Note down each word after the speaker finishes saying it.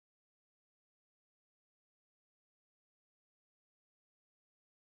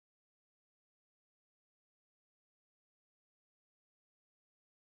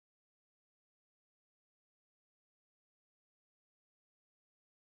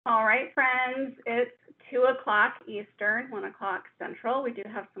All right, friends, it's 2 o'clock Eastern, 1 o'clock Central. We do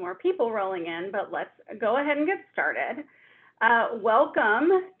have some more people rolling in, but let's go ahead and get started. Welcome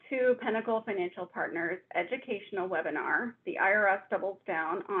to Pinnacle Financial Partners educational webinar. The IRS doubles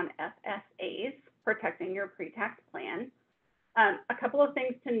down on FSAs, protecting your pre-tax plan. A couple of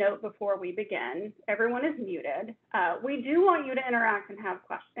things to note before we begin. Everyone is muted. We do want you to interact and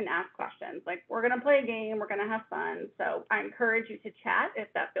ask questions. Like, we're going to play a game, we're going to have fun. So I encourage you to chat if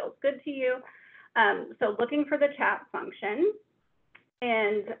that feels good to you. So looking for the chat function.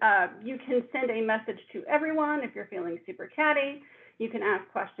 And you can send a message to everyone if you're feeling super chatty. You can ask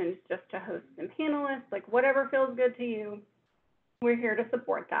questions just to hosts and panelists, like whatever feels good to you. We're here to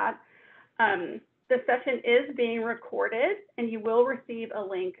support that. The session is being recorded, and you will receive a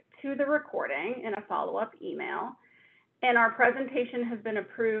link to the recording in a follow-up email. And our presentation has been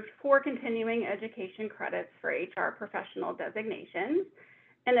approved for continuing education credits for HR professional designations.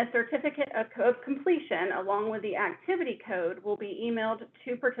 And a certificate of completion, along with the activity code, will be emailed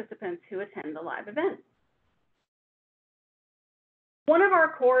to participants who attend the live event. One of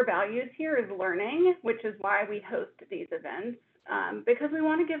our core values here is learning, which is why we host these events. Because we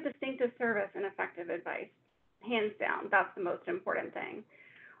want to give distinctive service and effective advice. Hands down, that's the most important thing.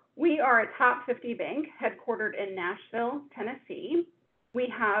 We are a top 50 bank headquartered in Nashville, Tennessee.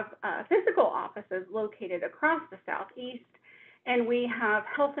 We have physical offices located across the Southeast, and we have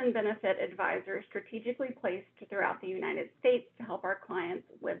health and benefit advisors strategically placed throughout the United States to help our clients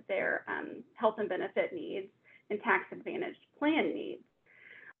with their health and benefit needs and tax-advantaged plan needs.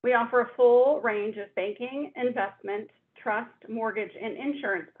 We offer a full range of banking, investment, trust, mortgage, and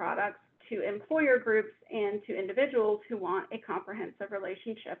insurance products to employer groups and to individuals who want a comprehensive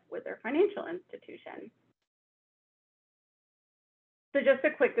relationship with their financial institution. So just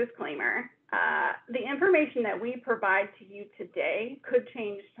a quick disclaimer, the information that we provide to you today could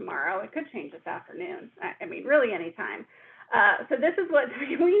change tomorrow. It could change this afternoon. I mean, really anytime. So this is what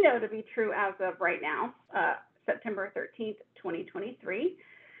we know to be true as of right now, September 13th, 2023.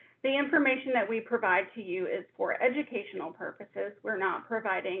 The information that we provide to you is for educational purposes. We're not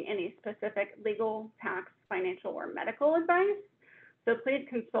providing any specific legal, tax, financial, or medical advice. So please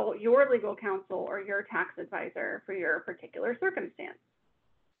consult your legal counsel or your tax advisor for your particular circumstance.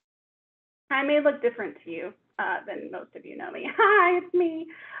 I may look different to you than most of you know me. Hi, it's me.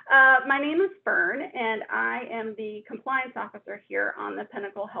 My name is Fern, and I am the compliance officer here on the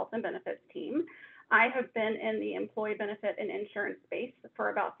Pinnacle Health and Benefits team. I have been in the employee benefit and insurance space for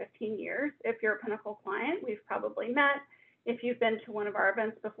about 15 years. If you're a Pinnacle client, we've probably met. If you've been to one of our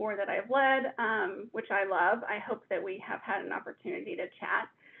events before that I've led, which I love, I hope that we have had an opportunity to chat.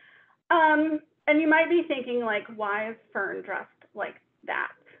 And you might be thinking, like, why is Fern dressed like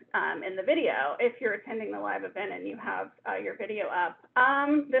that in the video? If you're attending the live event and you have your video up,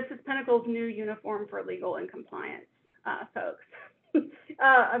 this is Pinnacle's new uniform for legal and compliance, folks.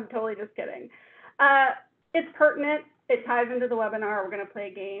 I'm totally just kidding. It's pertinent, it ties into the webinar, we're gonna play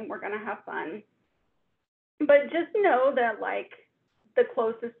a game, we're gonna have fun. But just know that, like, the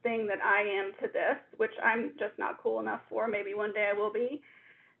closest thing that I am to this, which I'm just not cool enough for, maybe one day I will be,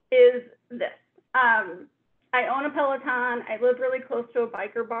 is this. I own a Peloton, I live really close to a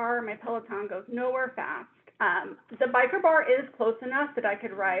biker bar, my Peloton goes nowhere fast. The biker bar is close enough that I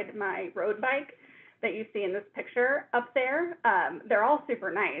could ride my road bike that you see in this picture up there. They're all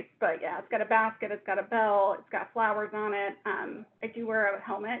super nice, but yeah, it's got a basket, it's got a bell, it's got flowers on it. I do wear a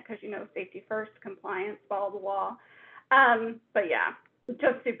helmet because, you know, safety first, compliance, follow the law. But yeah,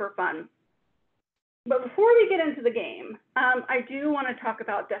 just super fun. But before we get into the game, I do want to talk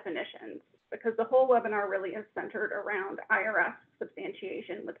about definitions, because the whole webinar really is centered around IRS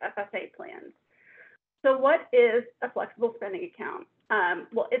substantiation with FSA plans. So what is a flexible spending account?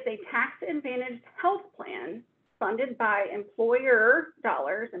 Well, it's a tax-advantaged health plan funded by employer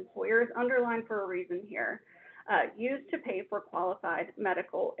dollars. Employer is underlined for a reason here, used to pay for qualified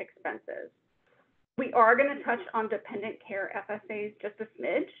medical expenses. We are going to touch on dependent care FSAs just a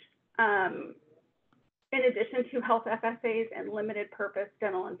smidge. In addition to health FSAs and limited purpose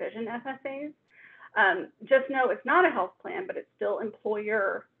dental and vision FSAs. Just know it's not a health plan, but it's still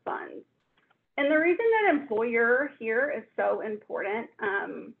employer funds. And the reason that employer here is so important,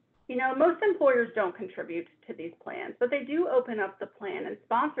 you know, most employers don't contribute to these plans, but they do open up the plan and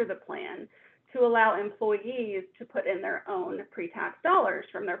sponsor the plan to allow employees to put in their own pre-tax dollars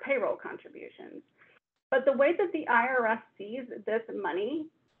from their payroll contributions. But the way that the IRS sees this money,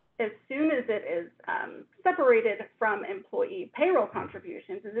 as soon as it is separated from employee payroll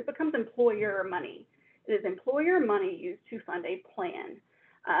contributions, is it becomes employer money. It is employer money used to fund a plan.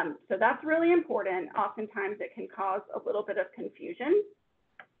 So that's really important. Oftentimes it can cause a little bit of confusion.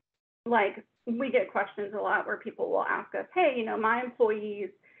 like we get questions a lot where people will ask us, hey, you know, my employees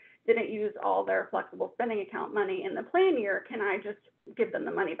didn't use all their flexible spending account money in the plan year. Can I just give them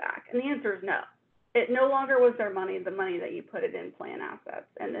the money back? And the answer is no. It no longer was their money, the money that you put it in plan assets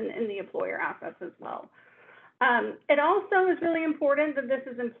and then in the employer assets as well. It also is really important that this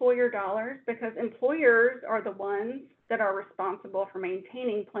is employer dollars because employers are the ones that are responsible for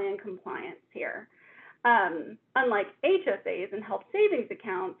maintaining plan compliance here. Unlike HSAs and health savings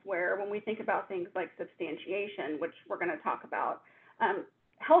accounts, where when we think about things like substantiation, which we're going to talk about,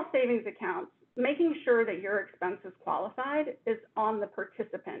 health savings accounts, making sure that your expense is qualified is on the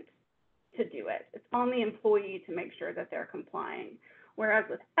participant to do it. It's on the employee to make sure that they're complying. Whereas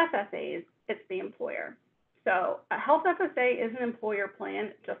with FSAs, it's the employer. So a health FSA is an employer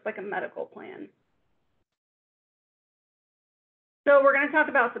plan, just like a medical plan. So we're going to talk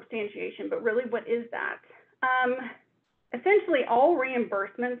about substantiation, but really what is that? Essentially, all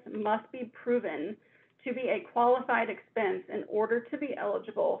reimbursements must be proven to be a qualified expense in order to be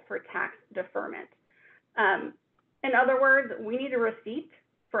eligible for tax deferment. In other words, we need a receipt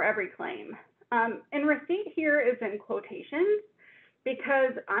for every claim. And receipt here is in quotations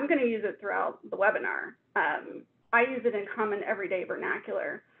because I'm going to use it throughout the webinar. I use it in common everyday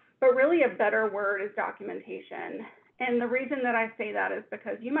vernacular, but really a better word is documentation. And the reason that I say that is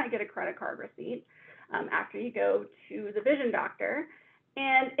because you might get a credit card receipt after you go to the vision doctor,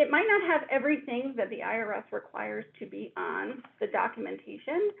 and it might not have everything that the IRS requires to be on the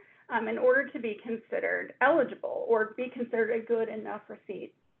documentation in order to be considered eligible or be considered a good enough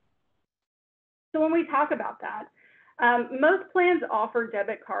receipt. So when we talk about that, most plans offer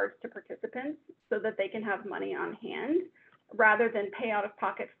debit cards to participants so that they can have money on hand rather than pay out of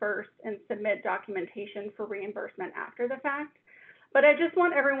pocket first and submit documentation for reimbursement after the fact. But I just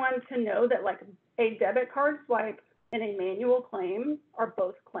want everyone to know that like a debit card swipe and a manual claim are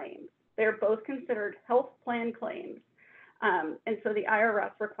both claims. They're both considered health plan claims. And so the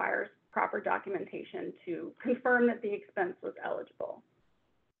IRS requires proper documentation to confirm that the expense was eligible.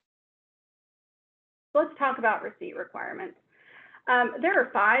 Let's talk about receipt requirements. There are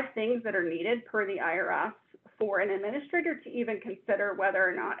 5 things that are needed per the IRS for an administrator to even consider whether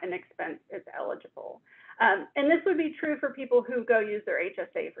or not an expense is eligible. And this would be true for people who go use their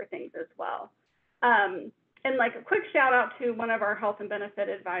HSA for things as well. And like a quick shout out to one of our health and benefit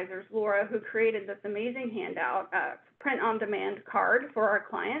advisors, Laura, who created this amazing handout, print on demand card for our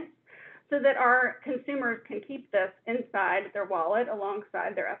clients so that our consumers can keep this inside their wallet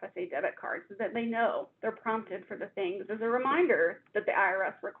alongside their FSA debit card so that they know they're prompted for the things as a reminder that the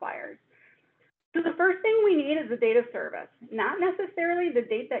IRS requires. So the first thing we need is the date of service, not necessarily the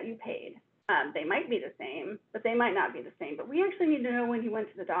date that you paid. They might be the same, but they might not be the same. But we actually need to know when you went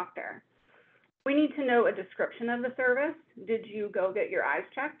to the doctor. We need to know a description of the service. Did you go get your eyes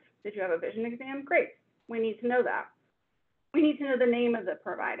checked? Did you have a vision exam? Great. We need to know that. We need to know the name of the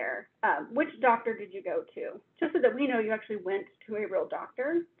provider. Which doctor did you go to? Just so that we know you actually went to a real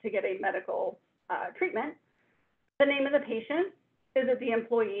doctor to get a medical treatment. The name of the patient. Is it the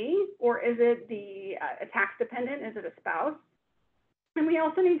employee or is it the a tax dependent? Is it a spouse? And we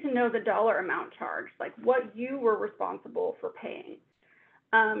also need to know the dollar amount charged, like what you were responsible for paying.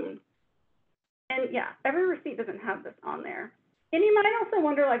 And yeah, every receipt doesn't have this on there. And you might also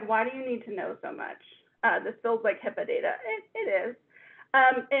wonder, like, why do you need to know so much? This feels like HIPAA data. It is.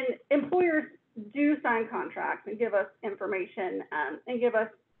 And employers do sign contracts and give us information and give us,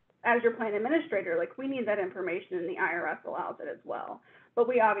 as your plan administrator, like we need that information and the IRS allows it as well. But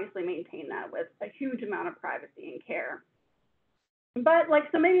we obviously maintain that with a huge amount of privacy and care. But like,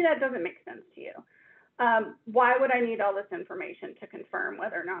 so maybe that doesn't make sense to you. Why would I need all this information to confirm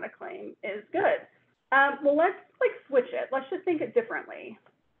whether or not a claim is good? Well, let's like switch it. Let's just think it differently.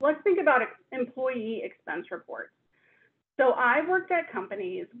 Let's think about employee expense reports. So I've worked at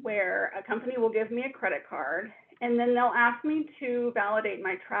companies where a company will give me a credit card and then they'll ask me to validate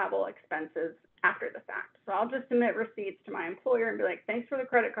my travel expenses after the fact. So I'll just submit receipts to my employer and be like, thanks for the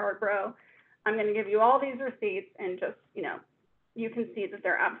credit card, bro. I'm going to give you all these receipts and just, you know, you can see that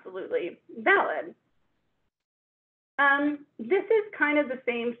they're absolutely valid. This is kind of the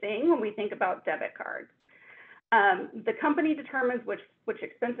same thing when we think about debit cards. The company determines which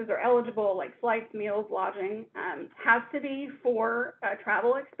expenses are eligible, like flights, meals, lodging, has to be for a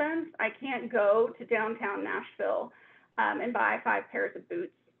travel expense. I can't go to downtown Nashville and buy 5 pairs of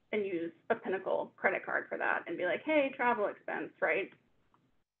boots and use a Pinnacle credit card for that and be like, hey, travel expense, right?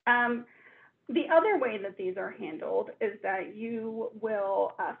 The other way that these are handled is that you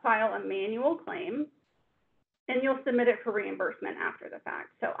will file a manual claim and you'll submit it for reimbursement after the fact.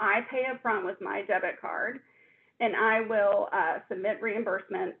 So I pay up front with my debit card and I will submit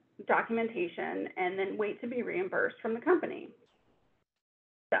reimbursement documentation, and then wait to be reimbursed from the company.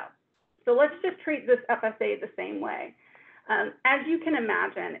 So let's just treat this FSA the same way. As you can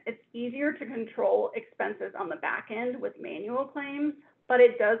imagine, it's easier to control expenses on the back end with manual claims, but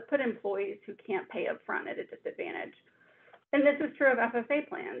it does put employees who can't pay upfront at a disadvantage. And this is true of FSA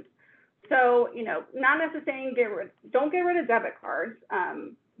plans. So, not necessarily don't get rid of debit cards,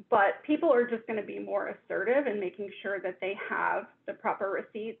 but people are just going to be more assertive in making sure that they have the proper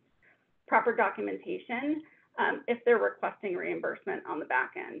receipts, proper documentation, if they're requesting reimbursement on the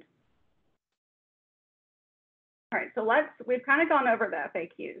back end. All right, so we've kind of gone over the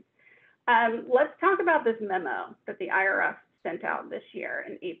FAQs. Let's talk about this memo that the IRS sent out this year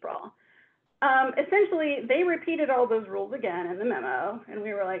in April. Essentially, they repeated all those rules again in the memo, and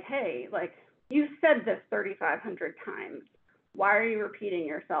we were like, hey, you said this 3,500 times. Why are you repeating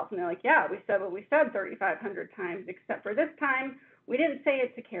yourself? And they're like, yeah, we said what we said 3,500 times, except for this time, we didn't say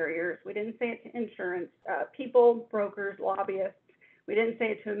it to carriers. We didn't say it to insurance people, brokers, lobbyists. We didn't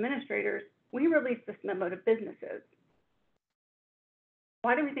say it to administrators. We released this memo to businesses.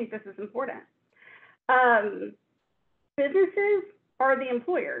 Why do we think this is important? Businesses are the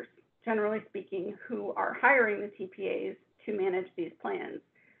employers, generally speaking, who are hiring the TPAs to manage these plans.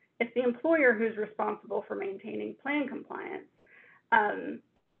 It's the employer who's responsible for maintaining plan compliance.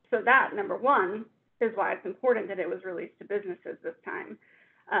 So that, number one, is why it's important that it was released to businesses this time.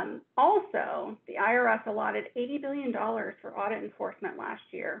 Also, the IRS allotted $80 billion for audit enforcement last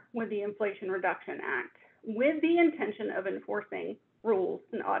year with the Inflation Reduction Act, with the intention of enforcing rules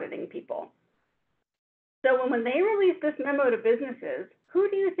and auditing people. So when they released this memo to businesses, who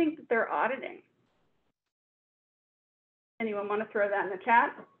do you think that they're auditing? Anyone want to throw that in the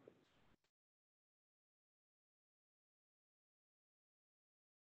chat?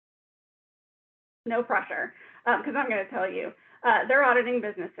 No pressure, because I'm going to tell you. They're auditing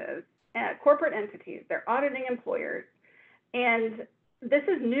businesses, corporate entities, they're auditing employers. And this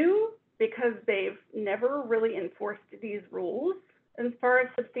is new because they've never really enforced these rules as far as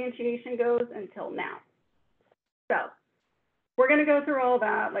substantiation goes until now. So we're going to go through all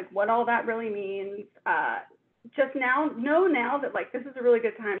that, what all that really means. Just know now that this is a really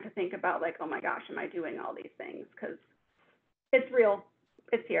good time to think about oh my gosh, am I doing all these things? Because it's real,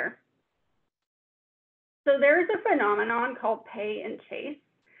 it's here. So there's a phenomenon called pay and chase.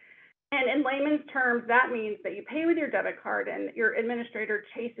 And in layman's terms, that means that you pay with your debit card and your administrator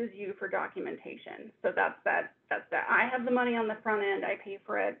chases you for documentation. So that's that. I have the money on the front end, I pay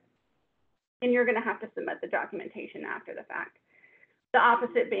for it, and you're going to have to submit the documentation after the fact. The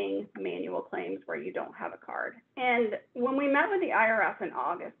opposite being manual claims where you don't have a card. And when we met with the IRS in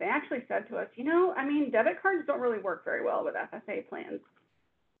August, they actually said to us, debit cards don't really work very well with FSA plans.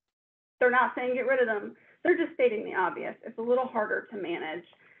 They're not saying get rid of them. They're just stating the obvious. It's a little harder to manage.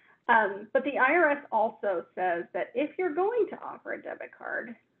 But the IRS also says that if you're going to offer a debit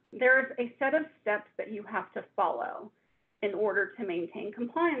card, there's a set of steps that you have to follow in order to maintain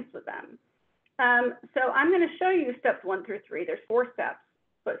compliance with them. So I'm going to show you steps 1 through 3. There's 4 steps,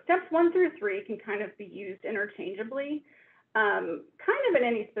 but steps 1 through 3 can kind of be used interchangeably, kind of in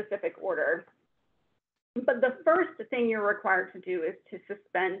any specific order. But the first thing you're required to do is to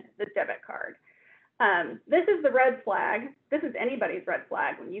suspend the debit card. This is the red flag. This is anybody's red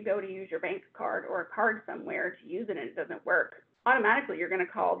flag. When you go to use your bank card or a card somewhere to use it and it doesn't work, automatically you're going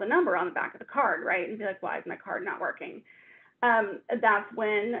to call the number on the back of the card, right? And be like, why is my card not working? That's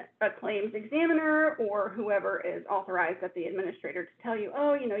when a claims examiner or whoever is authorized at the administrator to tell you,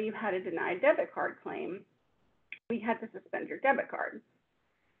 oh, you had a denied debit card claim. We had to suspend your debit card.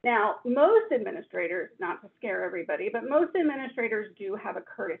 Now, most administrators, not to scare everybody, but most administrators do have a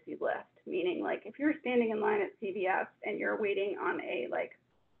courtesy list, meaning if you're standing in line at CVS and you're waiting on a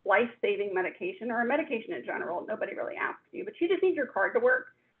life-saving medication or a medication in general, nobody really asks you, but you just need your card to work,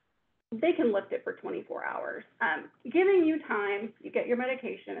 they can lift it for 24 hours, giving you time, you get your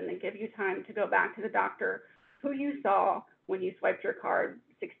medication, and then give you time to go back to the doctor who you saw when you swiped your card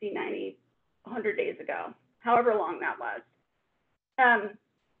 60, 90, 100 days ago, however long that was.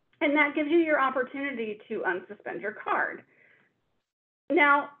 And that gives you your opportunity to unsuspend your card.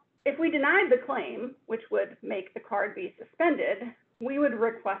 Now, if we denied the claim, which would make the card be suspended, we would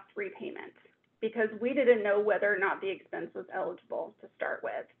request repayment because we didn't know whether or not the expense was eligible to start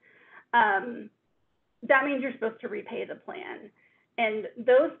with. That means you're supposed to repay the plan. And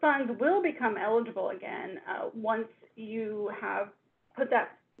those funds will become eligible again once you have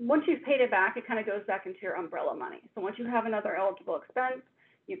once you've paid it back, it kind of goes back into your umbrella money. So once you have another eligible expense,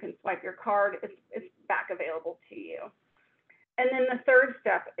 you can swipe your card, it's back available to you. And then the third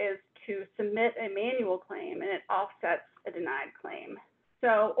step is to submit a manual claim, and it offsets a denied claim.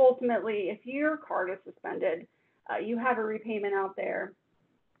 So ultimately, if your card is suspended, you have a repayment out there,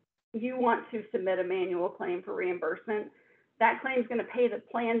 you want to submit a manual claim for reimbursement, that claim is going to pay the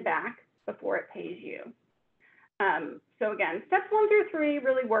plan back before it pays you. So again, steps 1 through 3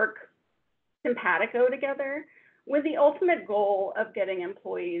 really work simpatico together with the ultimate goal of getting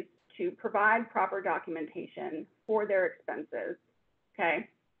employees to provide proper documentation for their expenses, okay?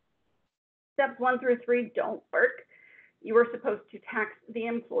 Steps 1 through 3 don't work. You are supposed to tax the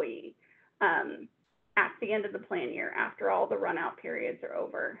employee at the end of the plan year after all the run-out periods are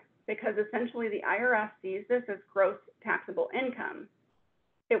over, because essentially the IRS sees this as gross taxable income.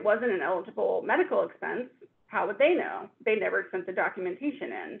 It wasn't an eligible medical expense. How would they know? They never sent the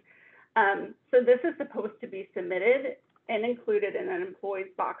documentation in. So this is supposed to be submitted and included in an employee's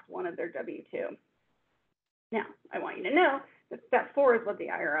box 1 of their W-2. Now, I want you to know that step 4 is what the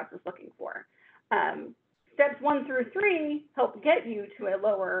IRS is looking for. Steps 1 through 3 help get you to a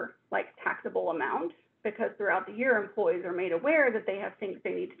lower taxable amount, because throughout the year, employees are made aware that they have things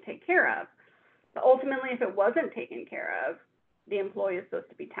they need to take care of. But ultimately, if it wasn't taken care of, the employee is supposed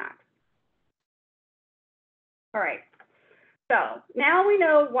to be taxed. All right, so now we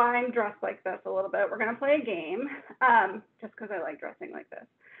know why I'm dressed like this a little bit. We're gonna play a game, just because I like dressing like this.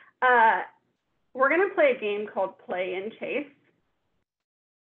 We're gonna play a game called Play and Chase.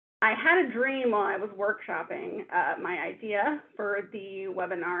 I had a dream while I was workshopping my idea for the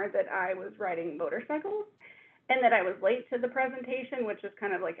webinar that I was riding motorcycles and that I was late to the presentation, which is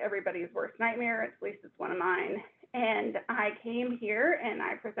kind of like everybody's worst nightmare, at least it's one of mine. And I came here and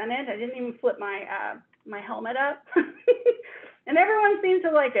I presented. I didn't even flip my my helmet up, and everyone seemed to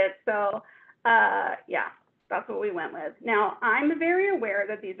like it. So yeah, that's what we went with. Now, I'm very aware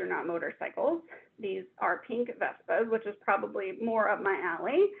that these are not motorcycles. These are pink Vespas, which is probably more up my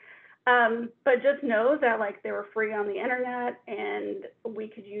alley. But just know that they were free on the internet and we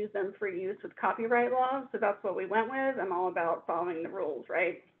could use them for use with copyright laws. So that's what we went with. I'm all about following the rules,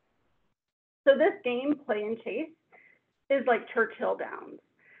 right? So this game, Play and Chase, is like Churchill Downs.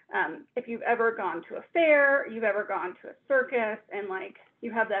 If you've ever gone to a fair, you've ever gone to a circus, and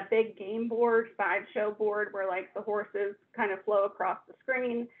you have that big game board, sideshow board, where the horses kind of flow across the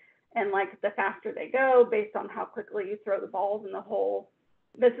screen, and the faster they go based on how quickly you throw the balls in the hole.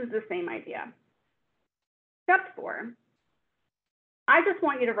 This is the same idea. Step 4, I just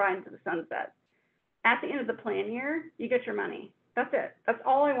want you to ride into the sunset. At the end of the plan year, you get your money. That's it. That's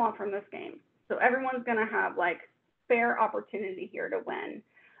all I want from this game. So everyone's gonna have fair opportunity here to win.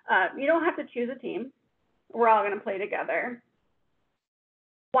 You don't have to choose a team. We're all gonna play together.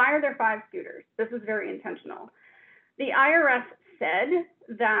 Why are there 5 scooters? This is very intentional. The IRS said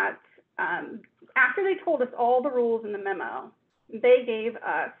that after they told us all the rules in the memo, they gave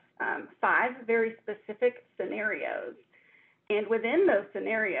us 5 very specific scenarios. And within those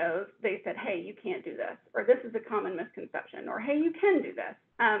scenarios, they said, hey, you can't do this, or this is a common misconception, or hey, you can do this.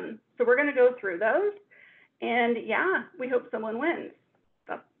 So we're gonna go through those. And yeah, we hope someone wins.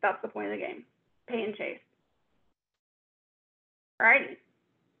 That's the point of the game, pay and chase. All right,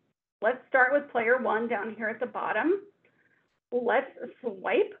 let's start with player 1 down here at the bottom. Let's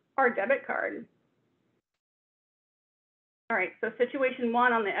swipe our debit card. All right, so situation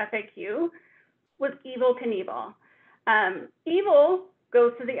 1 on the FAQ was Evel Knievel. Evel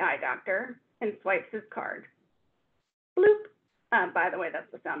goes to the eye doctor and swipes his card. Bloop. By the way,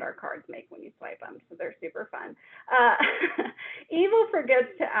 that's the sound our cards make when you swipe them, so they're super fun. Evel forgets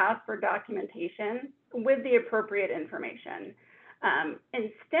to ask for documentation with the appropriate information.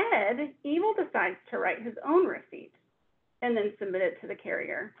 Instead, Evel decides to write his own receipt and then submit it to the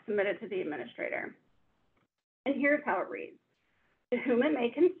carrier, submit it to the administrator. And here's how it reads. To whom it may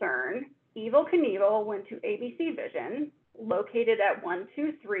concern, Evel Knievel went to ABC Vision, located at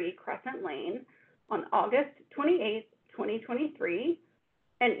 123 Crescent Lane, on August 28th, 2023,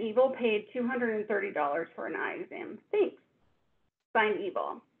 and Evel paid $230 for an eye exam. Thanks. Signed,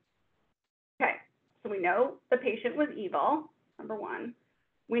 Evel. Okay, so we know the patient was Evel, number 1.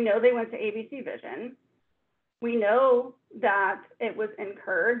 We know they went to ABC Vision. We know that it was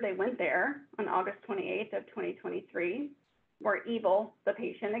incurred, they went there on August 28th of 2023, where Evel, the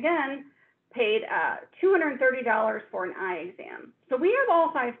patient again, paid $230 for an eye exam. So we have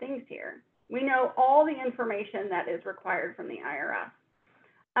all 5 things here. We know all the information that is required from the IRS.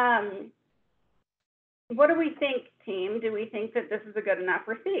 What do we think, team? Do we think that this is a good enough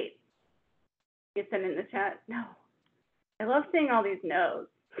receipt? You send in the chat, no. I love seeing all these no's,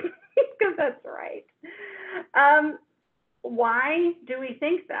 because that's right. Why do we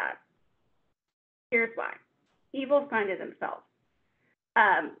think that? Here's why. Evel signed it himself.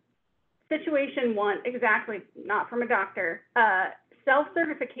 Situation 1, exactly, not from a doctor.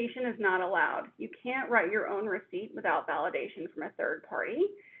 self-certification is not allowed. You can't write your own receipt without validation from a third party.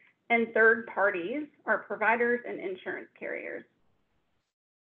 And third parties are providers and insurance carriers.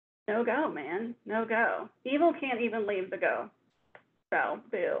 No go, man, no go. Evil can't even leave the go. So,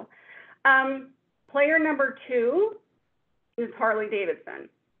 boo. Player number 2 is Harley Davidson.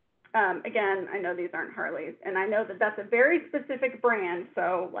 Again, I know these aren't Harleys, and I know that that's a very specific brand,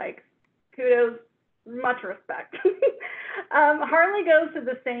 so like, kudos, much respect. Harley goes to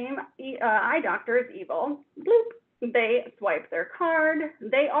the same eye doctor as Evil. Bloop. They swipe their card.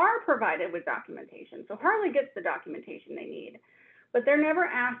 They are provided with documentation, so Harley gets the documentation they need, but they're never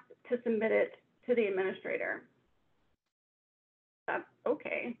asked to submit it to the administrator. That's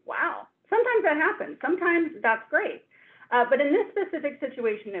okay. Wow. Sometimes that happens. Sometimes that's great. But in this specific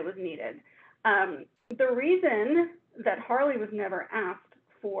situation, it was needed. The reason that Harley was never asked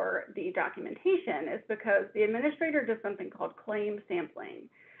for the documentation is because the administrator does something called claim sampling,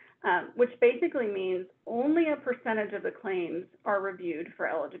 which basically means only a percentage of the claims are reviewed for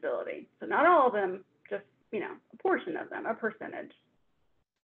eligibility. So not all of them, just, a portion of them, a percentage.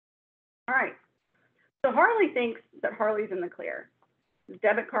 All right. So Harley thinks that Harley's in the clear. His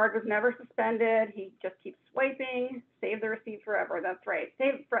debit card was never suspended. He just keeps swiping, save the receipt forever. That's right,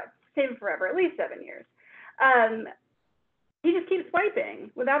 save it forever, at least 7 years. He just keeps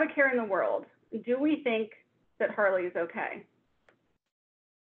swiping without a care in the world. Do we think that Harley is okay?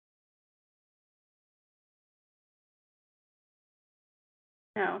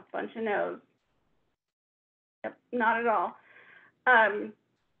 No, bunch of no's. Yep, not at all.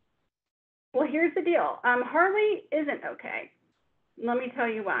 Well, here's the deal. Harley isn't okay. Let me tell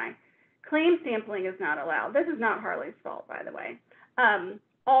you why. Claim sampling is not allowed. This is not Harley's fault, by the way.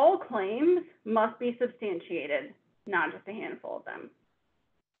 All claims must be substantiated, not just a handful of them.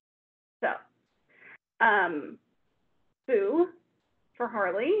 So, boo for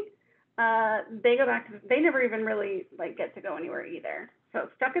Harley. They go back to, they never even really get to go anywhere either. So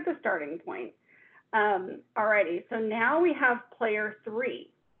stuck at the starting point. Alrighty, so now we have player 3.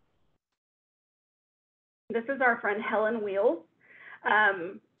 This is our friend Helen Wheels.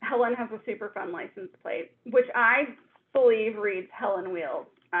 Helen has a super fun license plate, which I believe reads Helen Wheels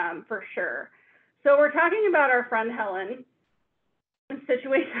for sure. So we're talking about our friend Helen.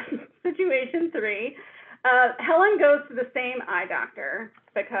 Situation 3. Helen goes to the same eye doctor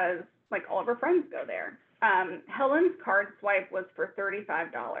because all of her friends go there. Helen's card swipe was for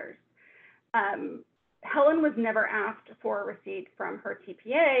 $35. Helen was never asked for a receipt from her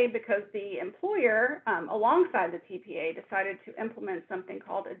TPA because the employer, alongside the TPA, decided to implement something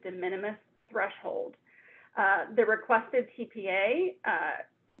called a de minimis threshold. The requested TPA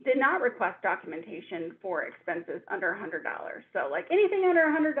did not request documentation for expenses under $100. So anything under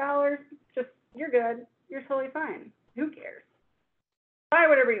 $100, just, you're good. You're totally fine. Who cares? Buy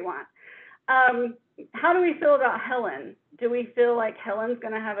whatever you want. How do we feel about Helen? Do we feel like Helen's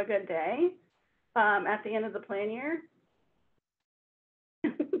going to have a good day at the end of the plan year?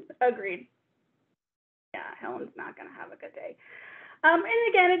 Agreed. Yeah, Helen's not going to have a good day. And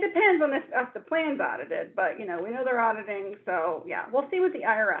again, it depends on if the plan's audited, but we know they're auditing, so yeah, we'll see what the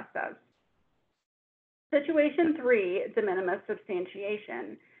IRS says. Situation 3, de minimis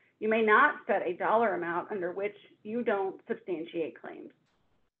substantiation. You may not set a dollar amount under which you don't substantiate claims.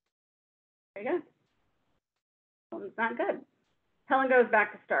 There you go. Helen's not good. Helen goes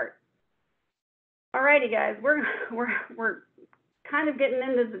back to start. Alrighty, guys, we're kind of getting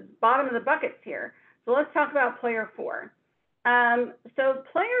into the bottom of the buckets here. So let's talk about player 4. So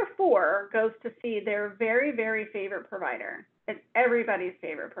player 4 goes to see their very, very favorite provider. It's everybody's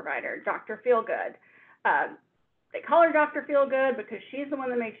favorite provider, Dr. Feelgood. They call her Dr. Feelgood because she's the one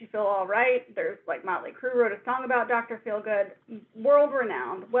that makes you feel all right. There's Motley Crue wrote a song about Dr. Feelgood, world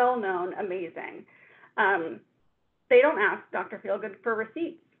renowned, well known, amazing. They don't ask Dr. Feelgood for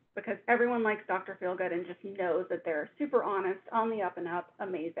receipts because everyone likes Dr. Feelgood and just knows that they're super honest, on the up and up,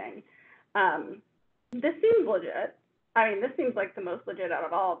 amazing. This seems legit. I mean, this seems like the most legit out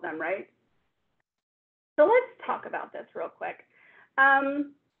of all of them, right? So let's talk about this real quick.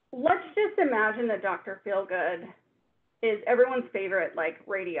 Let's just imagine that Dr. Feelgood is everyone's favorite,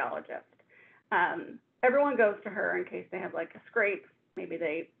 radiologist. Everyone goes to her in case they have a scrape. Maybe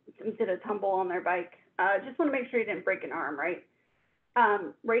they did a tumble on their bike. Just want to make sure you didn't break an arm, right?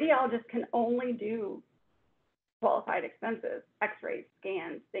 Radiologists can only do qualified expenses, x-rays,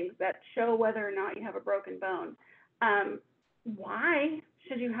 scans, things that show whether or not you have a broken bone. Why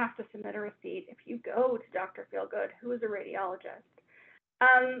should you have to submit a receipt if you go to Dr. Feelgood, who is a radiologist?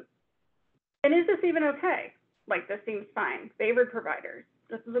 And is this even okay? This seems fine. Favored providers.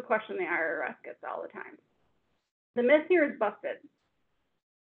 This is a question the IRS gets all the time. The myth here is busted.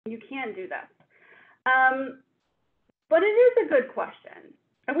 You can't do this. But it is a good question.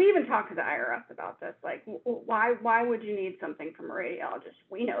 And we even talked to the IRS about this, like, why would you need something from a radiologist?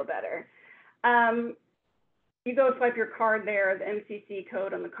 We know better. You go swipe your card there, the MCC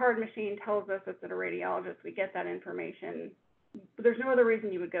code on the card machine tells us it's at a radiologist. We get that information. But there's no other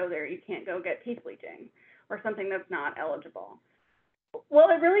reason you would go there. You can't go get teeth bleaching or something that's not eligible. Well,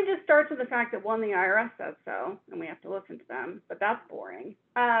 it really just starts with the fact that, one, the IRS says so, and we have to listen to them, but that's boring.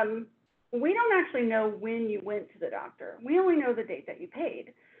 We don't actually know when you went to the doctor. We only know the date that you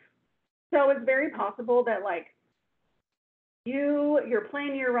paid. So it's very possible that, like, your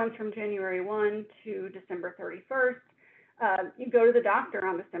plan year runs from January 1 to December 31st. You go to the doctor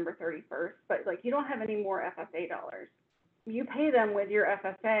on December 31st, but, like, you don't have any more FSA dollars. You pay them with your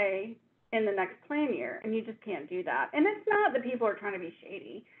FSA in the next plan year, and you just can't do that. And it's not that people are trying to be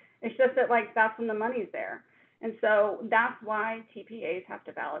shady. It's just that, like, that's when the money's there. And so that's why TPAs have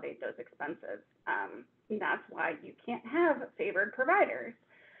to validate those expenses. And that's why you can't have favored providers.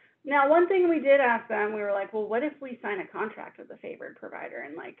 Now, one thing we did ask them, we were like, well, what if we sign a contract with a favored provider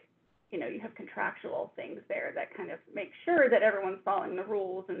and, like, you know, you have contractual things there that kind of make sure that everyone's following the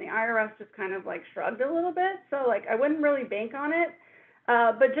rules, and the IRS just kind of like shrugged a little bit. So, like, I wouldn't really bank on it,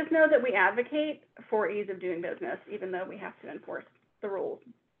 but just know that we advocate for ease of doing business, even though we have to enforce the rules.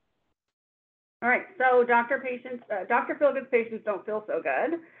 All right, so Dr. Feelgood's patients don't feel so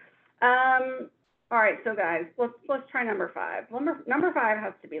good. All right, so guys, let's try number 5. Number 5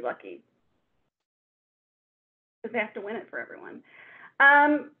 has to be lucky, because they have to win it for everyone.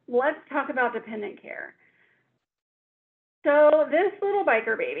 Let's talk about dependent care. So this little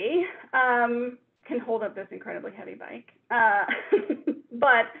biker baby can hold up this incredibly heavy bike,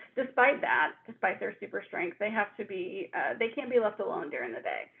 but despite their super strength, they have to be, they can't be left alone during the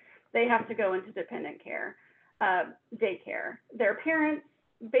day. They have to go into dependent care, daycare. Their parents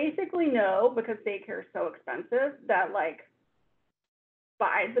basically know, because daycare is so expensive, that, like,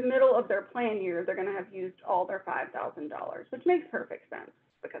 by the middle of their plan year, they're going to have used all their $5,000, which makes perfect sense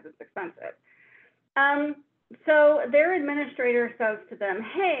because it's expensive. So their administrator says to them,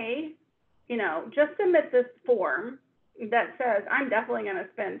 hey, you know, just submit this form that says I'm definitely going to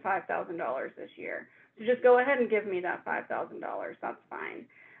spend $5,000 this year. So just go ahead and give me that $5,000. That's fine.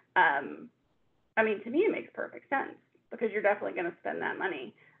 I mean, to me, it makes perfect sense because you're definitely going to spend that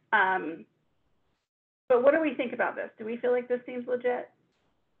money. But what do we think about this? Do we feel like this seems legit?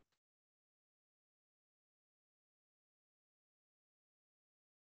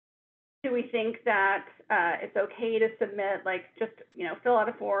 Do we think that it's okay to submit, like, just, you know, fill out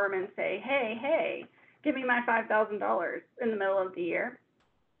a form and say, hey, give me my $5,000 in the middle of the year?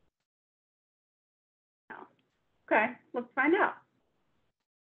 No. Okay, let's find out.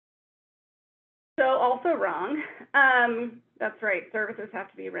 So also wrong. That's right, services have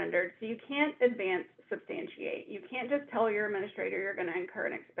to be rendered. So you can't advance substantiate. You can't just tell your administrator you're going to incur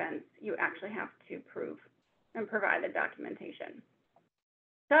an expense. You actually have to prove and provide the documentation.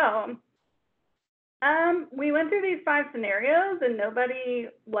 So we went through these 5 scenarios and nobody,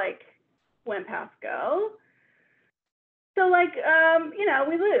 like, went past go. So, like, you know,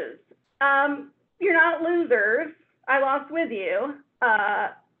 we lose. You're not losers. I lost with you.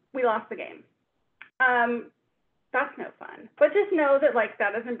 We lost the game. That's no fun. But just know that, like,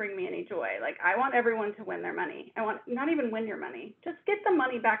 that doesn't bring me any joy. Like, I want everyone to win their money. I want, not even win your money, just get the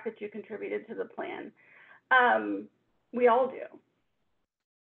money back that you contributed to the plan. We all do.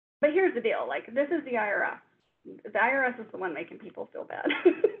 But here's the deal, like, this is the IRS. The IRS is the one making people feel bad.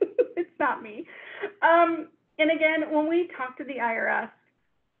 It's not me. And again, when we talk to the IRS,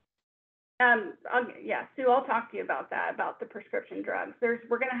 Sue, I'll talk to you about that, about the prescription drugs. We're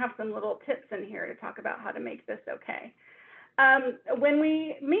going to have some little tips in here to talk about how to make this okay. When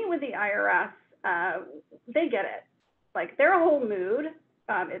we meet with the IRS, they get it. Like, their whole mood,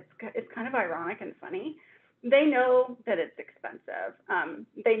 it's kind of ironic and funny. They know that it's expensive.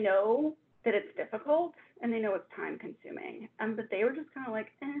 They know that it's difficult, and they know it's time consuming. But they were just kind of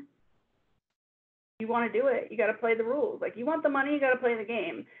like, you want to do it, you got to play the rules. Like, you want the money, you got to play the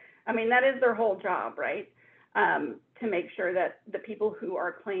game. I mean, that is their whole job, right? To make sure that the people who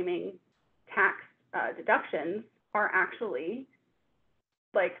are claiming tax deductions are actually,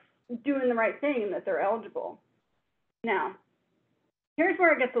 like, doing the right thing and that they're eligible. Now, here's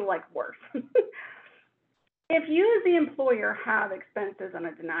where it gets a, like, worse. If you as the employer have expenses on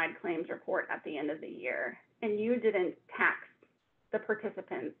a denied claims report at the end of the year and you didn't tax the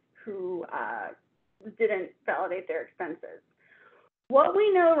participants who didn't validate their expenses, what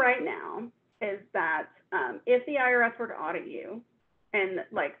we know right now is that if the IRS were to audit you, and,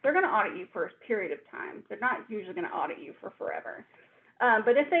 like, they're going to audit you for a period of time, they're not usually going to audit you for forever.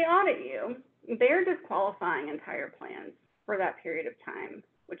 But if they audit you, they're disqualifying entire plans for that period of time,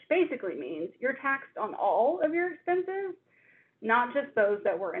 which basically means you're taxed on all of your expenses, not just those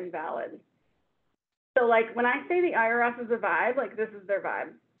that were invalid. So like when I say the IRS is a vibe, like this is their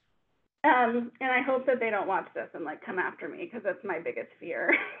vibe. And I hope that they don't watch this and like come after me, because that's my biggest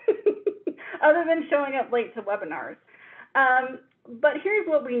fear, other than showing up late to webinars. But here's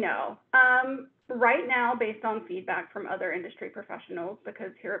what we know. Right now, based on feedback from other industry professionals,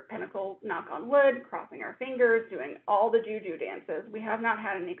 because here at Pinnacle, knock on wood, crossing our fingers, doing all the juju dances, we have not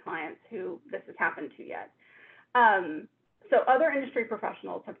had any clients who this has happened to yet. So other industry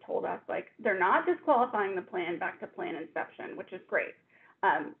professionals have told us, like, they're not disqualifying the plan back to plan inception, which is great.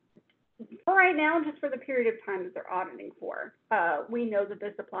 For right now, just for the period of time that they're auditing for. We know that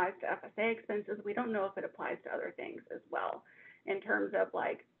this applies to FSA expenses. We don't know if it applies to other things as well, in terms of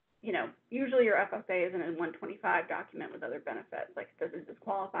like, you know, usually your FSA is in a 125 document with other benefits. Like, does it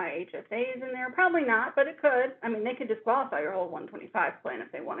disqualify HSAs in there? Probably not, but it could. I mean, they could disqualify your whole 125 plan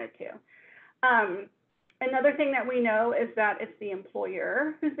if they wanted to. Another thing that we know is that it's the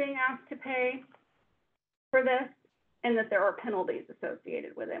employer who's being asked to pay for this, and that there are penalties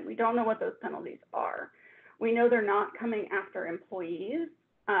associated with it. We don't know what those penalties are. We know they're not coming after employees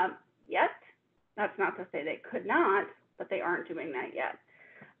yet. That's not to say they could not, but they aren't doing that yet.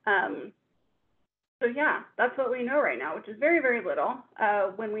 So yeah, that's what we know right now, which is very, very little.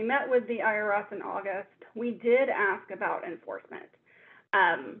 When we met with the IRS in August, we did ask about enforcement.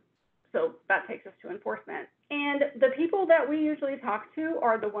 So that takes us to enforcement. And the people that we usually talk to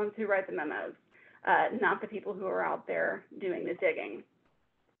are the ones who write the memos, not the people who are out there doing the digging.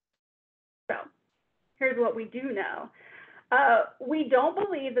 So here's what we do know. We don't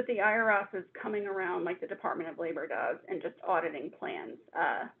believe that the IRS is coming around like the Department of Labor does and just auditing plans.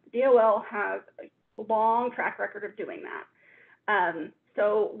 DOL has a long track record of doing that.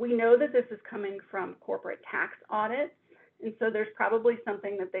 So we know that this is coming from corporate tax audits. And so there's probably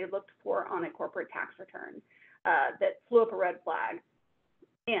something that they looked for on a corporate tax return that flew up a red flag.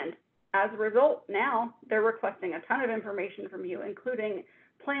 And as a result, now they're requesting a ton of information from you, including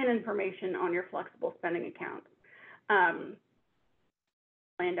plan information on your flexible spending account.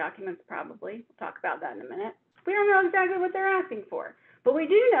 Plan documents probably. We'll talk about that in a minute. We don't know exactly what they're asking for, but we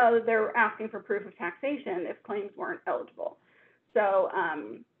do know that they're asking for proof of taxation if claims weren't eligible. So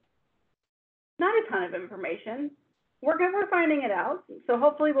not a ton of information. We're finding it out, so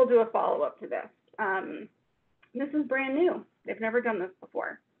hopefully we'll do a follow-up to this. This is brand new. They've never done this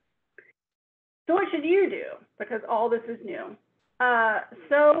before. So what should you do? Because all this is new.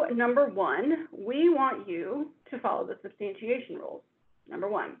 So number one, we want you to follow the substantiation rules, number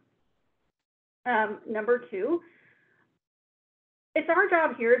one. Number two, it's our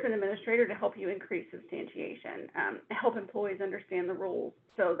job here as an administrator to help you increase substantiation, help employees understand the rules.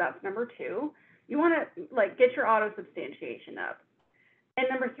 So that's number two. You want to like get your auto substantiation up. And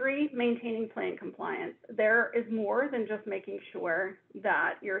number three, maintaining plan compliance. There is more than just making sure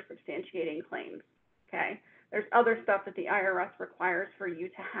that you're substantiating claims, okay? There's other stuff that the IRS requires for you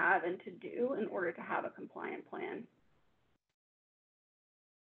to have and to do in order to have a compliant plan.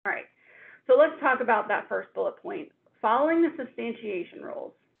 All right, so let's talk about that first bullet point, following the substantiation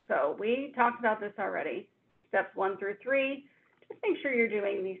rules. So we talked about this already, steps 1 through 3. Just make sure you're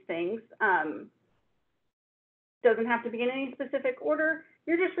doing these things. Doesn't have to be in any specific order.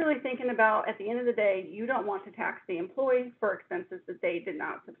 You're just really thinking about, at the end of the day, you don't want to tax the employee for expenses that they did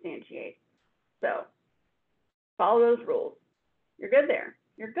not substantiate. So follow those rules. You're good there.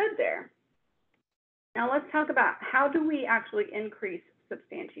 You're good there. Now let's talk about how do we actually increase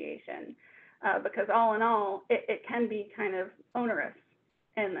substantiation? Because all in all, it can be kind of onerous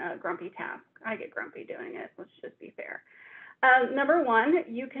and a grumpy task. I get grumpy doing it. Let's just be fair. Number one,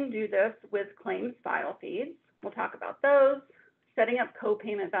 you can do this with claims file feeds. We'll talk about those, setting up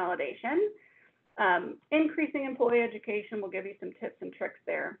co-payment validation, increasing employee education. We'll give you some tips and tricks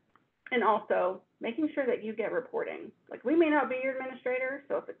there. And also making sure that you get reporting. Like, we may not be your administrator,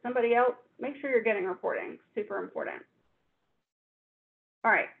 so if it's somebody else, make sure you're getting reporting. Super important.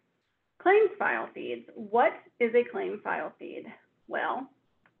 All right, claims file feeds. What is a claim file feed? Well,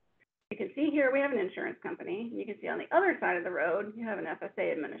 you can see here we have an insurance company. You can see on the other side of the road, you have an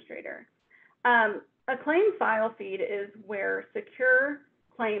FSA administrator. A claim file feed is where secure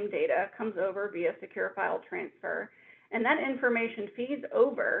claim data comes over via secure file transfer, and that information feeds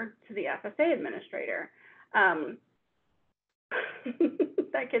over to the FSA administrator.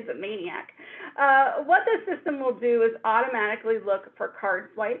 That kid's a maniac. What the system will do is automatically look for card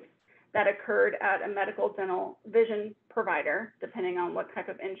swipes that occurred at a medical, dental, vision provider, depending on what type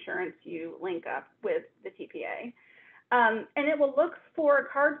of insurance you link up with the TPA. And it will look for a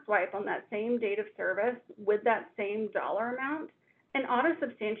card swipe on that same date of service with that same dollar amount and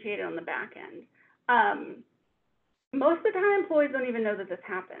auto-substantiate it on the back end. Most of the time, employees don't even know that this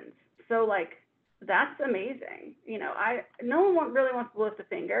happens. So, like, that's amazing. You know, no one really wants to lift a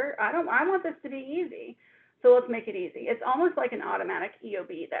finger. I want this to be easy. So let's make it easy. It's almost like an automatic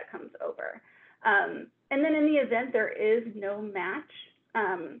EOB that comes over. And then in the event there is no match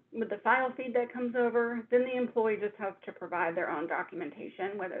with the file feed that comes over, then the employee just has to provide their own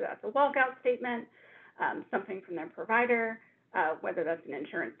documentation, whether that's a walkout statement, something from their provider, whether that's an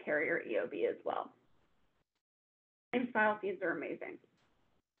insurance carrier EOB as well. And file feeds are amazing.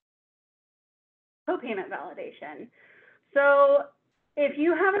 Co-payment validation. So if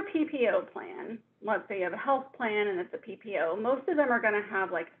you have a PPO plan, let's say you have a health plan and it's a PPO, most of them are going to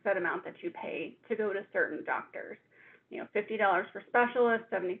have like a set amount that you pay to go to certain doctors. You know, $50 for specialist,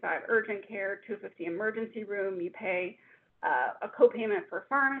 $75 urgent care, $250 emergency room. You pay a co-payment for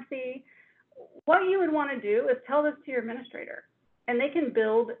pharmacy. What you would want to do is tell this to your administrator, and they can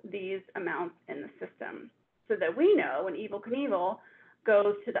build these amounts in the system so that we know when Evel Knievel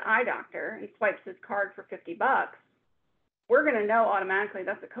goes to the eye doctor and swipes his card for $50, we're going to know automatically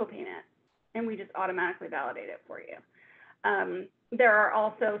that's a co-payment, and we just automatically validate it for you. There are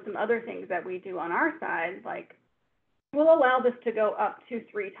also some other things that we do on our side, like we'll allow this to go up to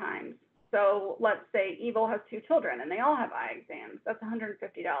 3 times. So let's say Evel has 2 children and they all have eye exams. That's $150.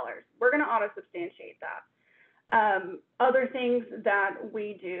 We're going to auto-substantiate that. Other things that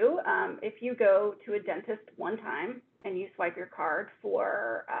we do, if you go to a dentist one time and you swipe your card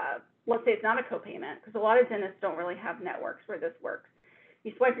for, let's say it's not a co-payment, because a lot of dentists don't really have networks where this works.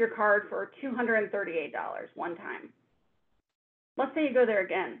 You swipe your card for $238 one time. Let's say you go there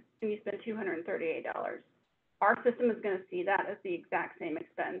again and you spend $238. Our system is going to see that as the exact same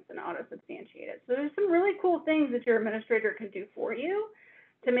expense and auto-substantiate it. So there's some really cool things that your administrator can do for you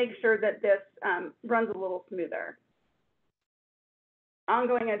to make sure that this runs a little smoother.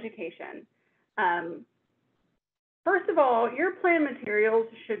 Ongoing education. First of all, your plan materials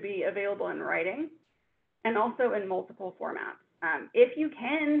should be available in writing and also in multiple formats. If you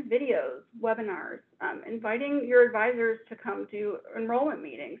can, videos, webinars, inviting your advisors to come to enrollment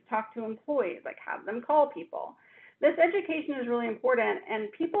meetings, talk to employees, like have them call people. This education is really important,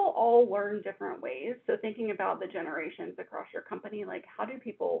 and people all learn different ways. So thinking about the generations across your company, like how do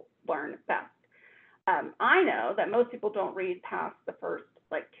people learn best? I know that most people don't read past the first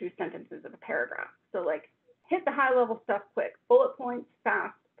like 2 sentences of a paragraph. So like hit the high level stuff quick, bullet points,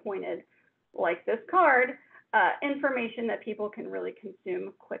 fast, pointed, like this card. Information that people can really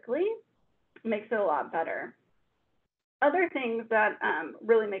consume quickly makes it a lot better. Other things that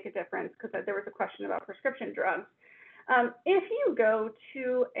really make a difference, because there was a question about prescription drugs. If you go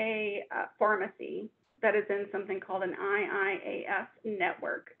to a pharmacy that is in something called an IIAS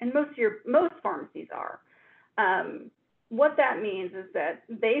network, and most pharmacies are, what that means is that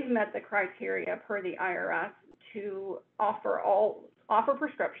they've met the criteria per the IRS to offer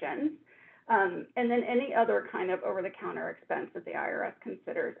prescriptions. And then any other kind of over-the-counter expense that the IRS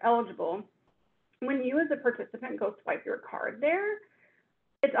considers eligible. When you as a participant go swipe your card there,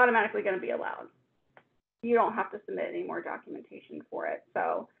 it's automatically going to be allowed. You don't have to submit any more documentation for it.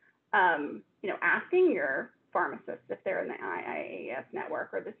 So, you know, asking your pharmacist if they're in the IIAS network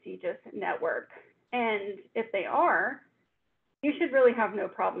or the CGIS network, and if they are, you should really have no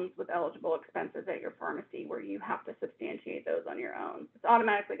problems with eligible expenses at your pharmacy where you have to substantiate those on your own. It's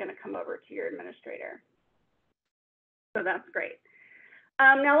automatically going to come over to your administrator. So that's great.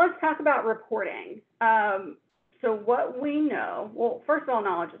 Now let's talk about reporting. So what we know, well, first of all,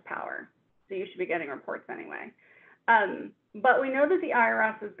 knowledge is power. So you should be getting reports anyway. But we know that the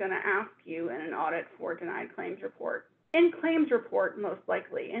IRS is going to ask you in an audit for denied claims report, and claims report most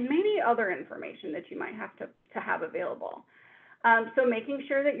likely, and maybe other information that you might have to have available. So making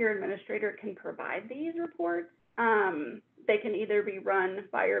sure that your administrator can provide these reports. They can either be run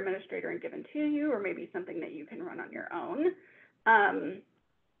by your administrator and given to you, or maybe something that you can run on your own.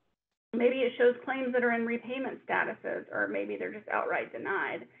 Maybe it shows claims that are in repayment statuses, or maybe they're just outright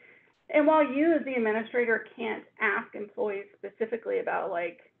denied. And while you as the administrator can't ask employees specifically about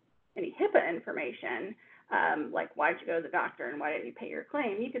like any HIPAA information, like why'd you go to the doctor and why didn't you pay your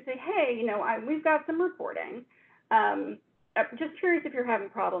claim, you could say, hey, you know, we've got some reporting. Just curious if you're having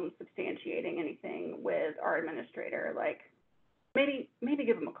problems substantiating anything with our administrator, like maybe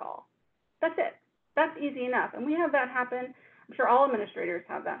give them a call. That's it. That's easy enough. And we have that happen. I'm sure all administrators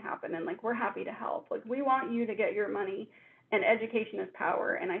have that happen, and like we're happy to help. Like we want you to get your money, and education is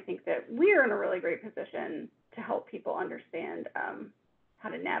power. And I think that we're in a really great position to help people understand how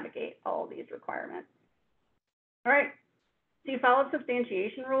to navigate all of these requirements. All right, so you followed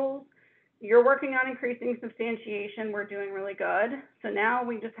substantiation rules. You're working on increasing substantiation. We're doing really good. So now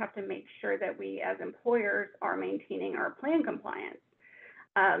we just have to make sure that we as employers are maintaining our plan compliance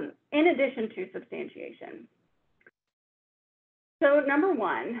in addition to substantiation. So number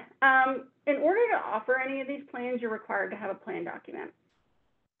one, in order to offer any of these plans, you're required to have a plan document.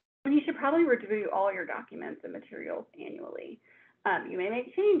 And you should probably review all your documents and materials annually. You may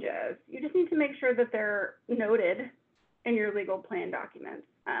make changes. You just need to make sure that they're noted in your legal plan documents.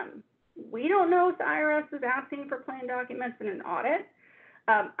 We don't know if the IRS is asking for plan documents in an audit.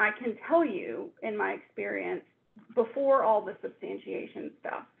 I can tell you, in my experience, before all the substantiation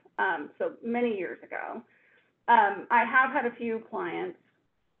stuff, so many years ago, I have had a few clients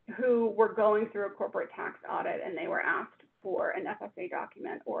who were going through a corporate tax audit and they were asked for an FSA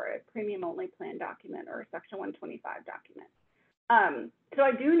document or a premium only plan document or a Section 125 document. So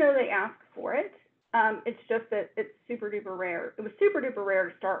I do know they ask for it. It's just that it's super duper rare. It was super duper rare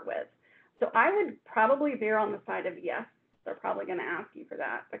to start with. So I would probably veer on the side of yes, they're probably going to ask you for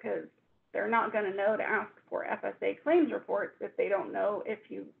that because they're not going to know to ask for FSA claims reports if they don't know if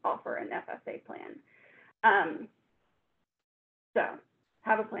you offer an FSA plan. So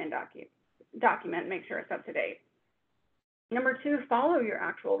have a plan document, make sure it's up to date. Number two, follow your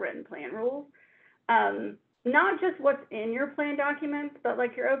actual written plan rules. Not just what's in your plan documents, but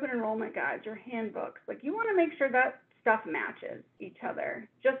like your open enrollment guides, your handbooks. Like you want to make sure that stuff matches each other,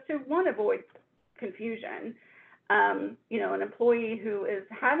 just to one, avoid confusion. You know, an employee who is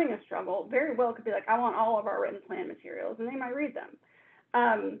having a struggle very well could be like, I want all of our written plan materials, and they might read them.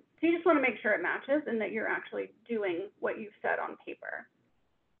 So you just want to make sure it matches and that you're actually doing what you've said on paper.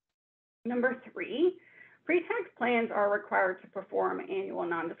 Number three, pre-tax plans are required to perform annual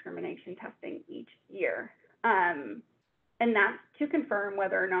non-discrimination testing each year. And that's to confirm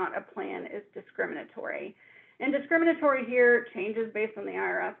whether or not a plan is discriminatory. And discriminatory here changes based on the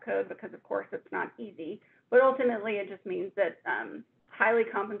IRS code because, of course, it's not easy. But ultimately, it just means that highly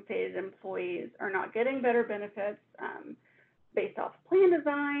compensated employees are not getting better benefits based off plan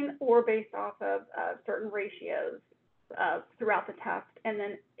design or based off of certain ratios throughout the test. And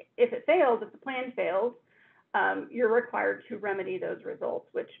then if it fails, if the plan fails, you're required to remedy those results,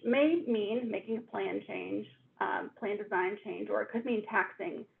 which may mean making a plan change, plan design change, or it could mean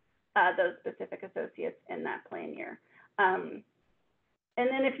taxing those specific associates in that plan year. And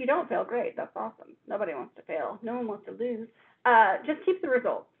then if you don't fail, great, that's awesome. Nobody wants to fail. No one wants to lose. Just keep the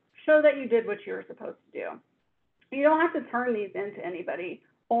results. Show that you did what you were supposed to do. You don't have to turn these into anybody,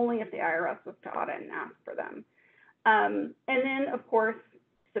 only if the IRS was to audit and ask for them. And then, of course,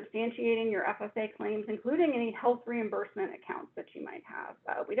 substantiating your FSA claims, including any health reimbursement accounts that you might have.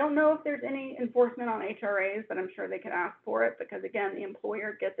 We don't know if there's any enforcement on HRAs, but I'm sure they could ask for it because, again, the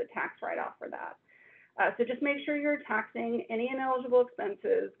employer gets a tax write-off for that. So just make sure you're taxing any ineligible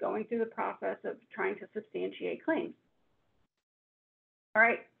expenses going through the process of trying to substantiate claims. All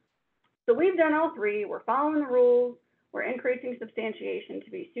right, so we've done all three. We're following the rules. We're increasing substantiation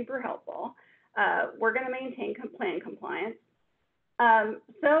to be super helpful. We're going to maintain plan compliance.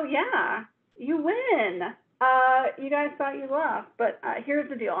 So yeah, you win. You guys thought you lost, but here's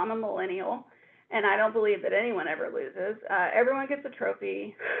the deal. I'm a millennial, and I don't believe that anyone ever loses. Everyone gets a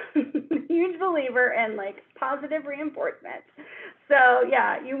trophy. Huge believer in like positive reinforcement. So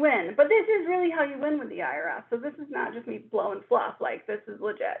yeah, you win. But this is really how you win with the IRS. So this is not just me blowing fluff. Like this is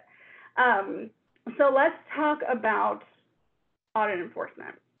legit. So let's talk about audit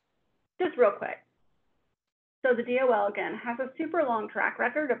enforcement. Just real quick. So the DOL, again, has a super long track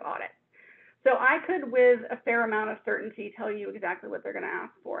record of audits. So I could, with a fair amount of certainty, tell you exactly what they're going to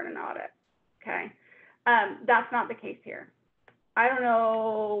ask for in an audit, okay? That's not the case here. I don't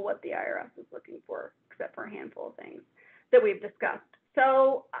know what the IRS is looking for, except for a handful of things that we've discussed.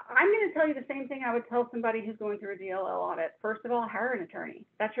 So I'm going to tell you the same thing I would tell somebody who's going through a DOL audit. First of all, hire an attorney.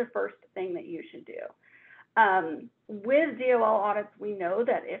 That's your first thing that you should do. With DOL audits, we know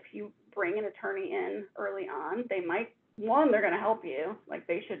that if you bring an attorney in early on, they might, one, they're going to help you. Like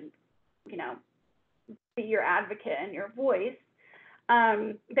they should, you know, be your advocate and your voice.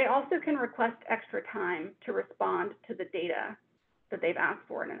 They also can request extra time to respond to the data that they've asked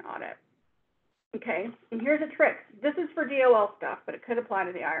for in an audit. Okay, and here's a trick. This is for DOL stuff, but it could apply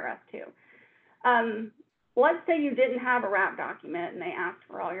to the IRS too. Let's say you didn't have a wrap document and they asked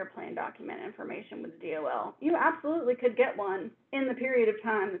for all your plan document information with the DOL. You absolutely could get one in the period of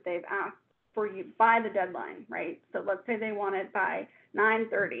time that they've asked for you by the deadline, right? So let's say they want it by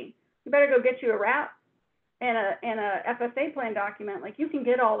 9:30. You better go get you a wrap and a FSA plan document. Like you can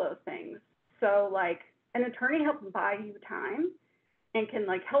get all those things. So like an attorney helps buy you time and can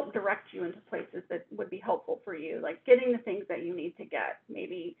like help direct you into places that would be helpful for you, like getting the things that you need to get.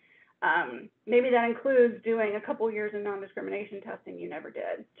 Maybe that includes doing a couple years of non-discrimination testing you never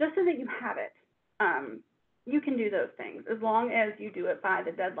did, just so that you have it. You can do those things as long as you do it by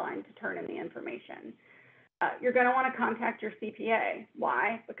the deadline to turn in the information. You're going to want to contact your CPA.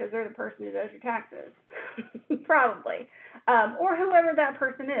 Why? Because they're the person who does your taxes, probably, or whoever that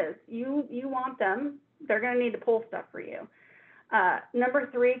person is. You want them. They're going to need to pull stuff for you. Number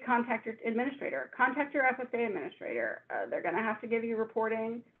 3, contact your administrator. Contact your FSA administrator. They're going to have to give you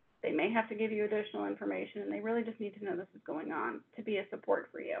reporting. They may have to give you additional information, and they really just need to know this is going on to be a support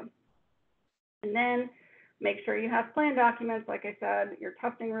for you. And then make sure you have plan documents, like I said, your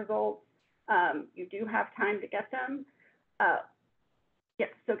testing results. You do have time to get them. Yes,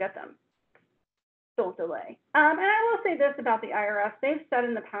 so get them. Don't delay. And I will say this about the IRS. They've said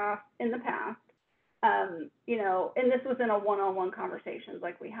in the past, you know, and this was in a one-on-one conversations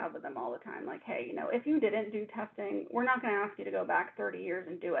like we have with them all the time, like, hey, you know, if you didn't do testing, we're not going to ask you to go back 30 years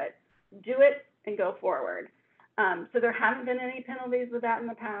and do it. Do it and go forward. So there haven't been any penalties with that in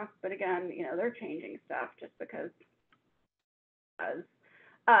the past, but again, you know, they're changing stuff just because.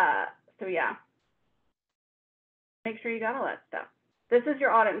 So yeah, make sure you got all that stuff. This is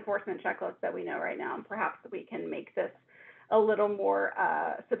your audit enforcement checklist that we know right now, and perhaps we can make this a little more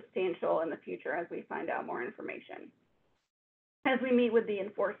substantial in the future as we find out more information, as we meet with the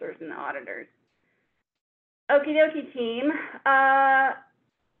enforcers and the auditors. Okie dokie, team. Have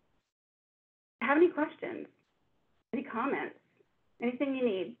any questions? Any comments? Anything you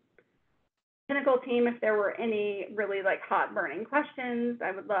need? Clinical team, if there were any really like hot burning questions,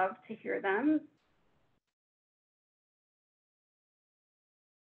 I would love to hear them.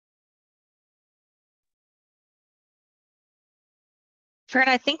 Fern,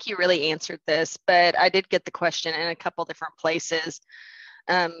 I think you really answered this, but I did get the question in a couple different places.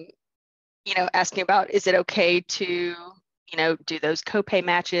 You know, asking about, is it okay to, you know, do those copay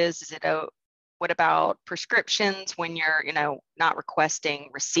matches? Is it what about prescriptions when you're, you know, not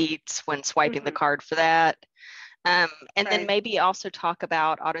requesting receipts when swiping the card for that? And then maybe also talk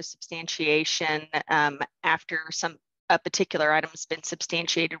about auto substantiation after a particular item's been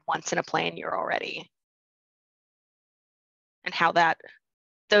substantiated once in a plan year already, and how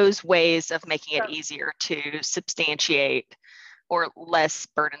those ways of making it easier to substantiate or less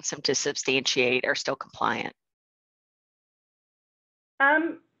burdensome to substantiate are still compliant.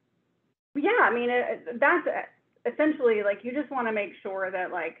 Yeah, I mean, that's essentially like, you just want to make sure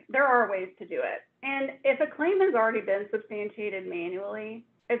that like there are ways to do it. And if a claim has already been substantiated manually,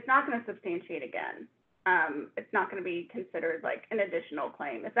 it's not going to substantiate again. It's not going to be considered like an additional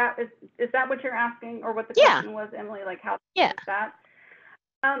claim. Is that what you're asking, or what the question was, Emily? Like, how is that?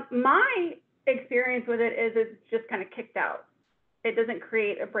 My experience with it is it's just kind of kicked out. It doesn't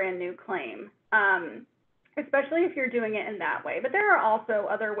create a brand new claim, especially if you're doing it in that way. But there are also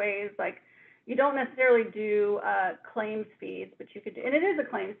other ways, like you don't necessarily do claims fees, but you could do, and it is a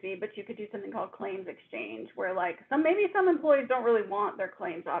claims fee, but you could do something called claims exchange, where like maybe some employees don't really want their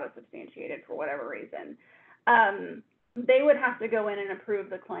claims auto-substantiated for whatever reason. They would have to go in and approve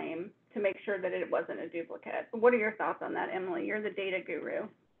the claim to make sure that it wasn't a duplicate. What are your thoughts on that, Emily? You're the data guru.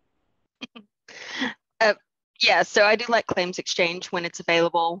 Yeah, so I do like claims exchange when it's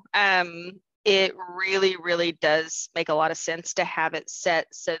available. It really, really does make a lot of sense to have it set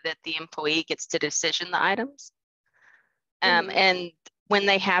so that the employee gets to decision the items. And when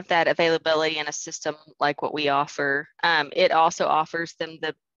they have that availability in a system like what we offer, it also offers them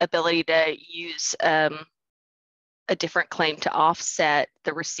the ability to use a different claim to offset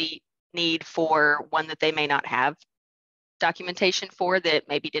the receipt need for one that they may not have documentation for, that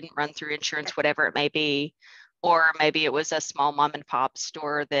maybe didn't run through insurance, whatever it may be. Or maybe it was a small mom and pop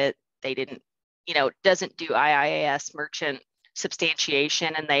store that they didn't, you know, doesn't do IIAS merchant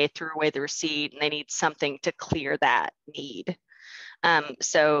substantiation, and they threw away the receipt and they need something to clear that need.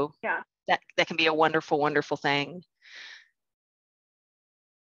 So yeah, that can be a wonderful, wonderful thing.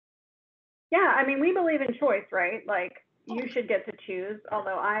 Yeah, I mean, we believe in choice, right? Like, you should get to choose,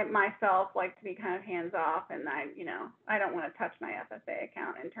 although I myself like to be kind of hands off, and I don't want to touch my FSA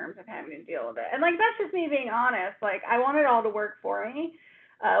account in terms of having to deal with it. And like, that's just me being honest. Like, I want it all to work for me,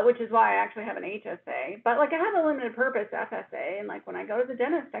 which is why I actually have an HSA. But like, I have a limited purpose FSA, and like when I go to the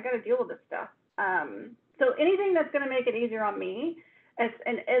dentist, I got to deal with this stuff. So anything that's going to make it easier on me as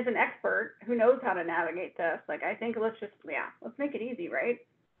an expert who knows how to navigate this, like, I think let's make it easy, right?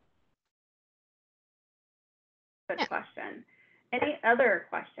 Good question. Any other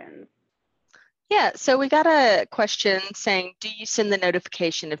questions? Yeah, so we got a question saying, do you send the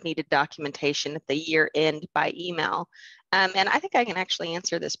notification of needed documentation at the year end by email And I think I can actually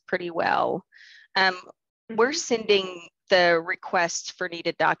answer this pretty well. We're Mhm. sending the requests for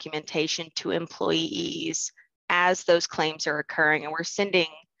needed documentation to employees as those claims are occurring, and we're sending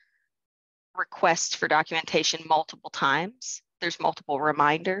requests for documentation multiple times. There's multiple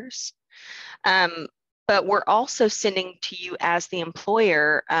reminders. But we're also sending to you as the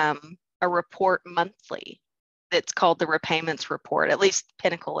employer a report monthly that's called the repayments report. At least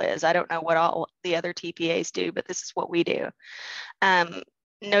Pinnacle is. I don't know what all the other TPAs do, but this is what we do.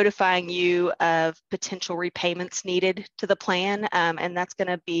 Notifying you of potential repayments needed to the plan, and that's going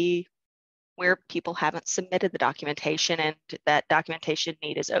to be where people haven't submitted the documentation and that documentation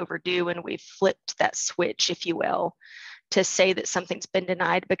need is overdue, and we've flipped that switch, if you will, to say that something's been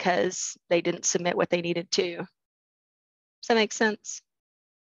denied because they didn't submit what they needed to. Does that make sense?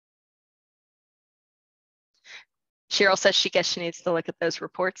 Cheryl says she guess she needs to look at those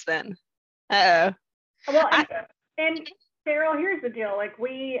reports then. Uh-oh. Well, and Cheryl, here's the deal. Like,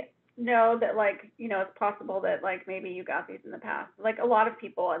 we know that, like, you know, it's possible that, like, maybe you got these in the past. Like, a lot of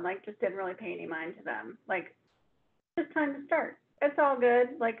people, and, like, just didn't really pay any mind to them. Like, it's time to start. It's all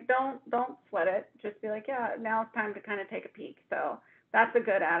good. Like, don't sweat it. Just be like, yeah, now it's time to kind of take a peek. So that's a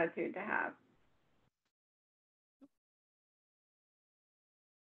good attitude to have.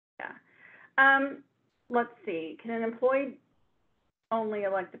 Yeah. Let's see. Can an employee only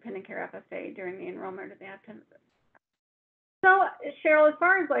elect a dependent care FSA during the enrollment, or do they have to? So, Cheryl, as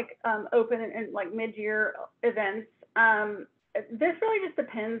far as like open and like mid-year events, this really just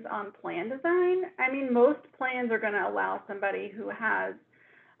depends on plan design. I mean, most plans are going to allow somebody who has,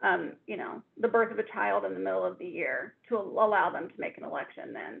 you know, the birth of a child in the middle of the year to allow them to make an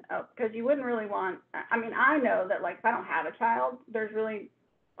election then, because you wouldn't really want, I mean, I know that, like, if I don't have a child, there's really,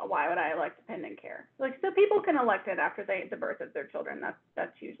 why would I elect dependent care? Like, so people can elect it after the birth of their children.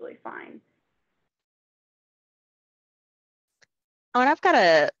 That's usually fine. Oh, and I've got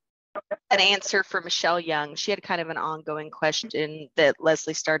an answer for Michelle Young. She had kind of an ongoing question that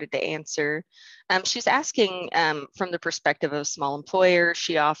Leslie started to answer. She's asking from the perspective of a small employer,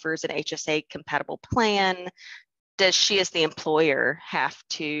 she offers an HSA compatible plan. Does she, as the employer, have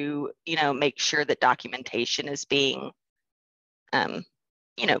to, you know, make sure that documentation is being,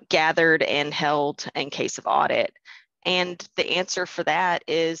 you know, gathered and held in case of audit? And the answer for that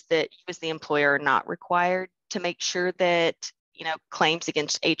is that you, as the employer, are not required to make sure that, you know, claims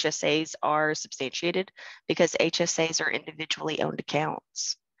against HSAs are substantiated, because HSAs are individually owned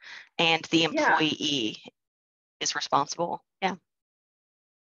accounts and the employee is responsible. Yeah.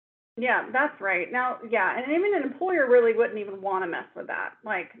 Yeah, that's right. Now, yeah, and even an employer really wouldn't even want to mess with that.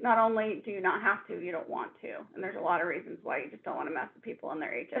 Like, not only do you not have to, you don't want to. And there's a lot of reasons why you just don't want to mess with people and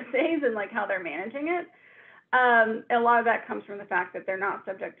their HSAs and like how they're managing it. A lot of that comes from the fact that they're not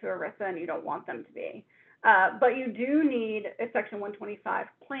subject to ERISA and you don't want them to be. But you do need a Section 125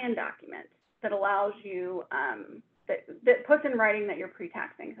 plan document that allows you, that puts in writing that you're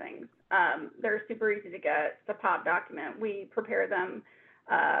pre-taxing things. They're super easy to get. It's a POP document. We prepare them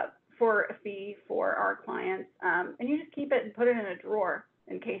for a fee for our clients, and you just keep it and put it in a drawer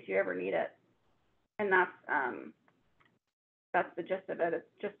in case you ever need it. And that's the gist of it. It's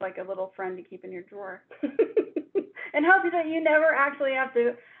just like a little friend to keep in your drawer, and help you that you never actually have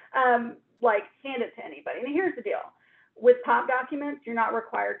to like hand it to anybody. And here's the deal: with POP documents, you're not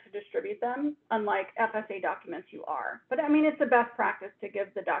required to distribute them, unlike FSA documents you are. But I mean, it's the best practice to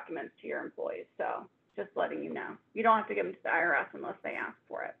give the documents to your employees. So just letting you know, you don't have to give them to the IRS unless they ask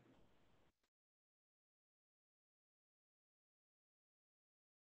for it.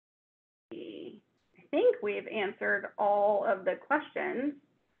 I think we've answered all of the questions.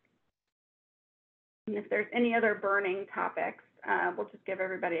 And if there's any other burning topics, we'll just give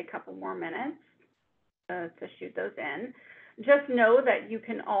everybody a couple more minutes to shoot those in. Just know that you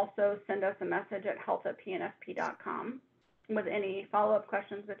can also send us a message at health@pnfp.com with any follow-up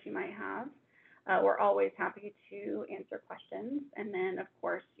questions that you might have. We're always happy to answer questions. And then, of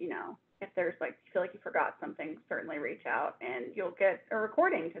course, you know, if there's like, you feel like you forgot something, certainly reach out and you'll get a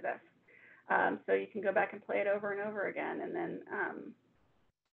recording to this. So you can go back and play it over and over again, and then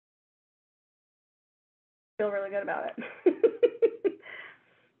feel really good about it.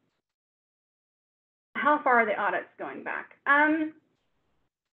 How far are the audits going back?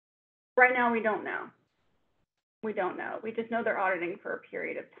 Right now, we don't know. We don't know. We just know they're auditing for a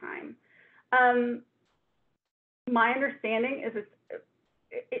period of time. My understanding is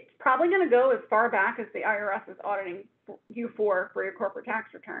it's probably going to go as far back as the IRS is auditing you for your corporate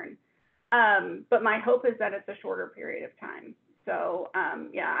tax return. But my hope is that it's a shorter period of time. So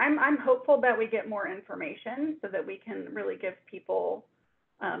yeah, I'm hopeful that we get more information so that we can really give people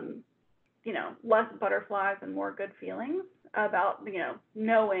you know, less butterflies and more good feelings about, you know,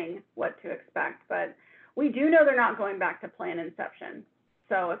 knowing what to expect. But we do know they're not going back to plan inception.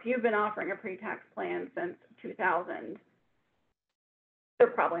 So if you've been offering a pre-tax plan since 2000, they're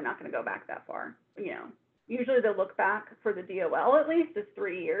probably not going to go back that far. You know, usually the look back for the DOL at least is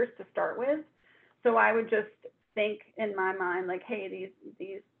 3 years to start with. So I would just think in my mind, like, hey,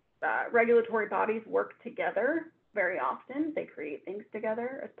 these regulatory bodies work together very often. They create things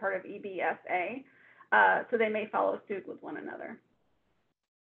together as part of EBSA. So they may follow suit with one another.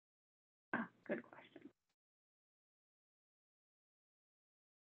 Good question.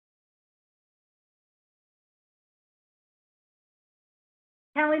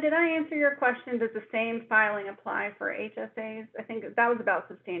 Callie, did I answer your question? Does the same filing apply for HSAs? I think that was about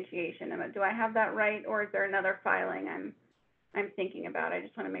substantiation. Do I have that right, or is there another filing I'm thinking about? I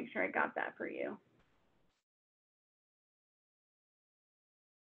just want to make sure I got that for you.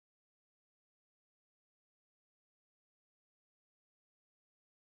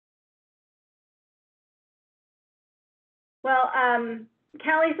 Well,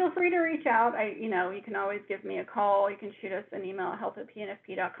 Callie, feel free to reach out. You know, you can always give me a call. You can shoot us an email at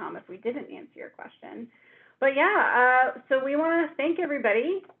health@pnfp.com if we didn't answer your question. But yeah, so we want to thank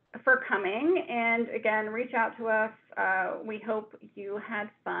everybody for coming, and again, reach out to us. We hope you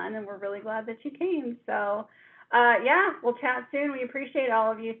had fun, and we're really glad that you came. So yeah, we'll chat soon. We appreciate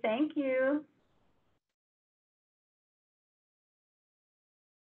all of you. Thank you.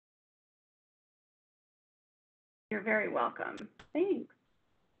 You're very welcome. Thanks.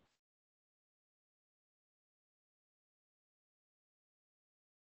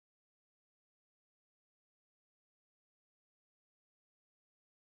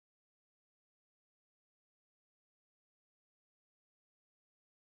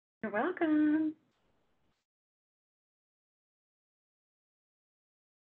 You're welcome.